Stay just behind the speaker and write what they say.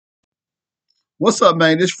What's up,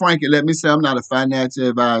 man? This Frankie. Let me say I'm not a financial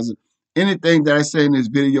advisor. Anything that I say in this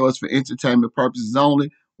video is for entertainment purposes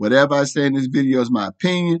only. Whatever I say in this video is my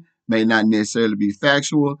opinion, may not necessarily be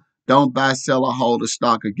factual. Don't buy, sell, or hold a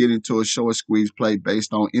stock or get into a short squeeze play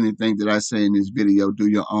based on anything that I say in this video. Do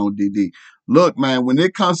your own DD. Look, man, when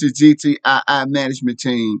it comes to GTII management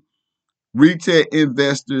team, retail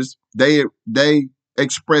investors, they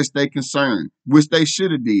express their concern, which they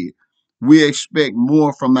should have did. We expect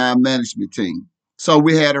more from our management team. So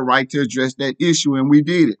we had a right to address that issue, and we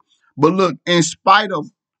did it. But look, in spite of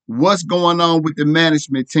what's going on with the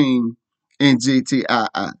management team in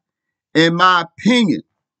GTII, in my opinion,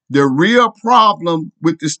 the real problem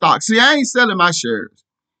with the stock, see, I ain't selling my shares.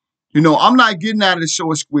 I'm not getting out of the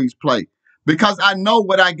short squeeze play because I know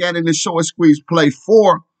what I got in the short squeeze play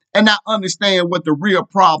for, and I understand what the real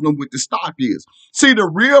problem with the stock is. See, the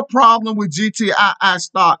real problem with GTII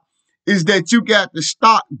stock is that you got the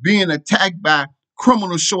stock being attacked by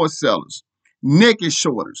criminal short sellers, naked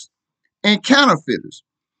shorters, and counterfeiters.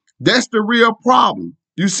 That's the real problem.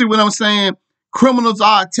 You see what I'm saying? Criminals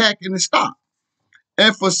are attacking the stock.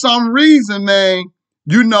 And for some reason, man,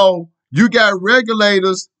 you got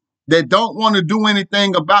regulators that don't want to do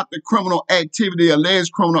anything about the criminal activity,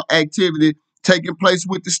 alleged criminal activity taking place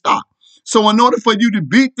with the stock. So in order for you to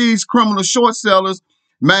beat these criminal short sellers,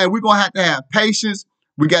 man, we're going to have patience.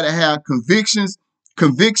 We got to have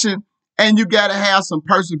conviction, and you got to have some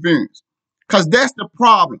perseverance. Because that's the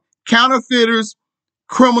problem. Counterfeiters,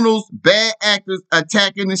 criminals, bad actors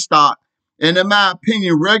attacking the stock. And in my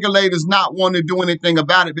opinion, regulators not want to do anything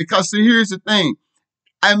about it. Because see, here's the thing.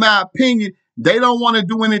 In my opinion, they don't want to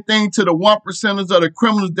do anything to the 1%ers or the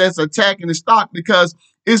criminals that's attacking the stock because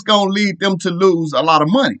it's going to lead them to lose a lot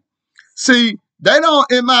of money. See, they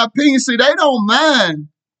don't, in my opinion, they don't mind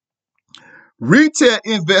retail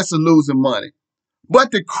investors losing money.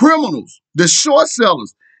 But the criminals, the short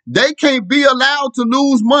sellers, they can't be allowed to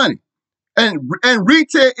lose money. And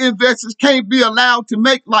retail investors can't be allowed to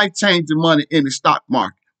make life-changing money in the stock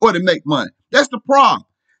market or to make money. That's the problem.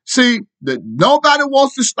 See, nobody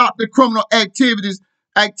wants to stop the criminal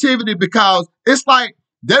activity because it's like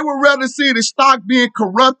they would rather see the stock being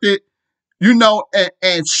corrupted,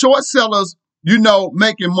 and short sellers,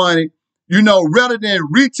 making money, rather than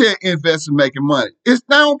retail investors making money. They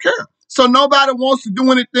don't care. So nobody wants to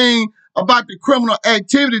do anything about the criminal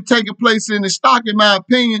activity taking place in the stock, in my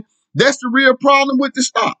opinion. That's the real problem with the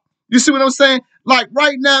stock. You see what I'm saying? Like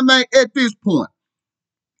right now, man, at this point,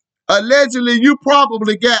 allegedly, you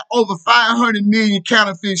probably got over 500 million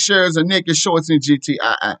counterfeit shares of naked shorts in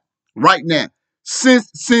GTII right now.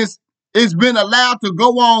 Since it's been allowed to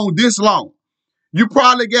go on this long, you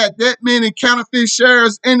probably got that many counterfeit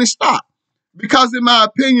shares in the stock. Because in my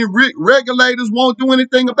opinion, regulators won't do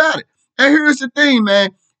anything about it. And here's the thing,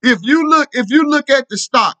 man. If you look at the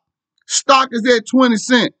stock is at 20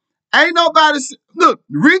 cents. Ain't nobody, look,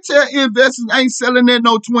 retail investors ain't selling at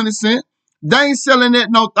no 20 cents. They ain't selling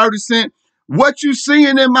at no 30 cents. What you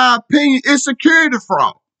seeing, in my opinion, is security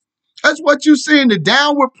fraud. That's what you seeing, the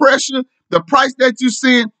downward pressure, the price that you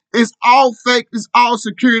seeing is all fake, it's all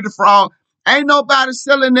security fraud. Ain't nobody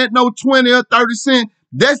selling at no 20 or 30 cents.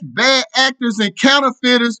 That's bad actors and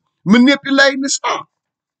counterfeiters manipulating the stock.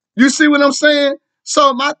 You see what I'm saying?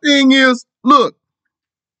 So my thing is, look,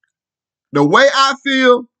 the way I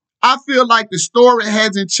feel like the story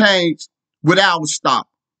hasn't changed with our stock,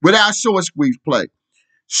 with our short squeeze play.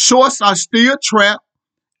 Shorts are still trapped,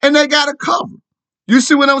 and they got to cover. You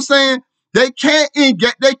see what I'm saying? They can't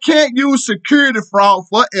use security fraud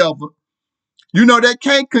forever. They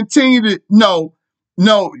can't continue to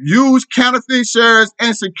use counterfeit shares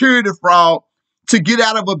and security fraud to get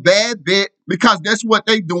out of a bad bet, because that's what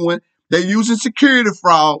they're doing. They're using security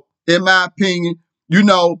fraud, in my opinion,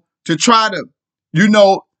 to try to,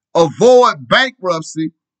 avoid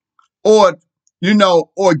bankruptcy or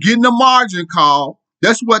getting a margin call.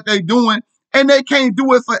 That's what they're doing. And they can't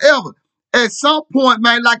do it forever. At some point,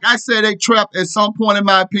 man, like I said, they trapped. At some point, in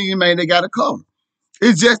my opinion, man, they got to cover.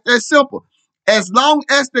 It's just that simple. As long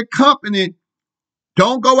as the company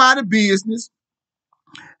don't go out of business,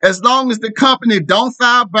 as long as the company don't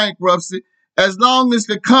file bankruptcy, as long as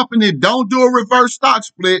the company don't do a reverse stock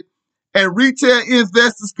split, and retail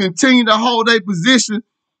investors continue to hold their position,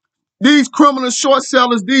 these criminal short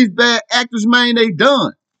sellers, these bad actors, man, they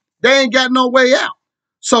done. They ain't got no way out.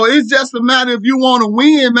 So it's just a matter, if you want to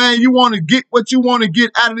win, man, you want to get what you want to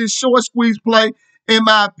get out of this short squeeze play. In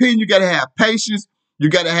my opinion, you got to have patience, you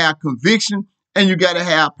got to have conviction, and you got to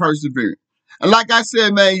have perseverance. And like I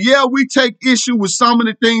said, man, yeah, we take issue with some of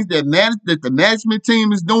the things that the management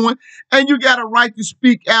team is doing, and you got a right to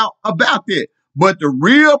speak out about that. But the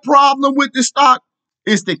real problem with the stock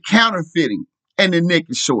is the counterfeiting and the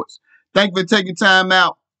naked shorts. Thank you for taking time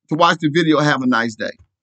out to watch the video. Have a nice day.